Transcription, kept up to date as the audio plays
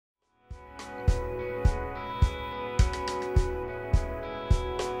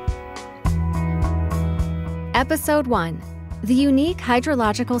Episode 1: The Unique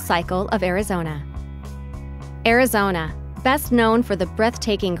Hydrological Cycle of Arizona. Arizona, best known for the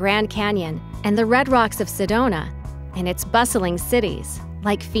breathtaking Grand Canyon and the red rocks of Sedona, and its bustling cities,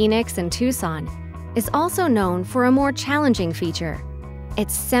 like Phoenix and Tucson, is also known for a more challenging feature: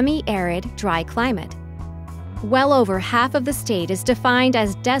 its semi-arid, dry climate. Well over half of the state is defined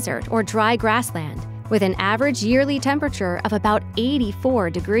as desert or dry grassland, with an average yearly temperature of about 84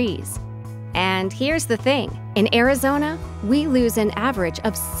 degrees. And here's the thing: in Arizona, we lose an average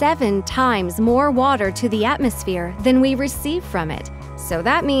of 7 times more water to the atmosphere than we receive from it. So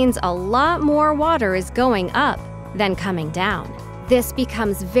that means a lot more water is going up than coming down. This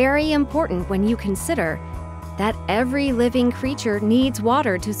becomes very important when you consider that every living creature needs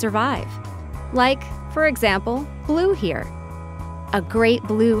water to survive. Like, for example, blue here, a great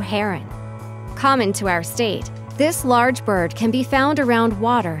blue heron. Common to our state, this large bird can be found around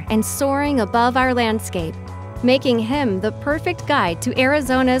water and soaring above our landscape, making him the perfect guide to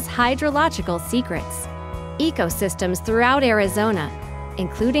Arizona's hydrological secrets. Ecosystems throughout Arizona,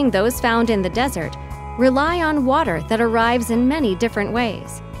 including those found in the desert, rely on water that arrives in many different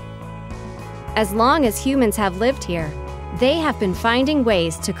ways. As long as humans have lived here, they have been finding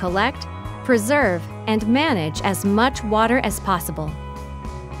ways to collect, preserve, and manage as much water as possible.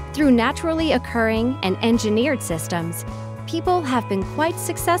 Through naturally occurring and engineered systems, people have been quite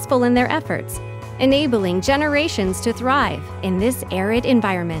successful in their efforts, enabling generations to thrive in this arid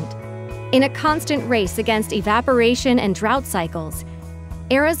environment. In a constant race against evaporation and drought cycles,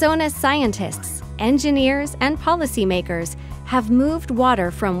 Arizona's scientists, engineers, and policymakers have moved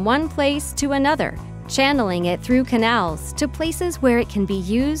water from one place to another, channeling it through canals to places where it can be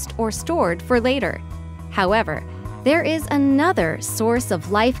used or stored for later. However, there is another source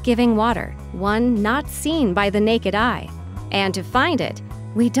of life-giving water, one not seen by the naked eye. And to find it,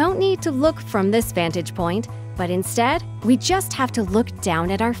 we don't need to look from this vantage point, but instead, we just have to look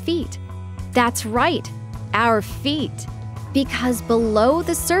down at our feet. That's right, our feet. Because below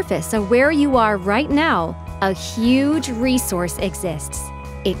the surface of where you are right now, a huge resource exists.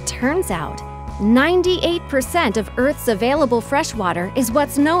 It turns out, 98% of Earth's available freshwater is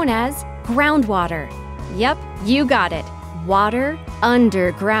what's known as groundwater. Yep, you got it. Water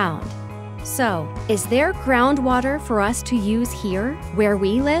underground. So, is there groundwater for us to use here, where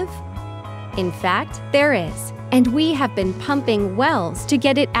we live? In fact, there is. And we have been pumping wells to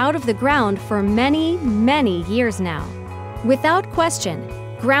get it out of the ground for many, many years now. Without question,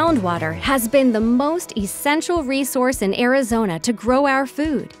 groundwater has been the most essential resource in Arizona to grow our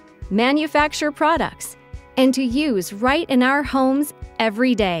food, manufacture products, and to use right in our homes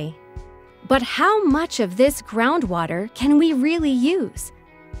every day. But how much of this groundwater can we really use?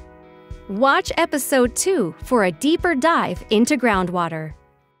 Watch Episode 2 for a deeper dive into groundwater.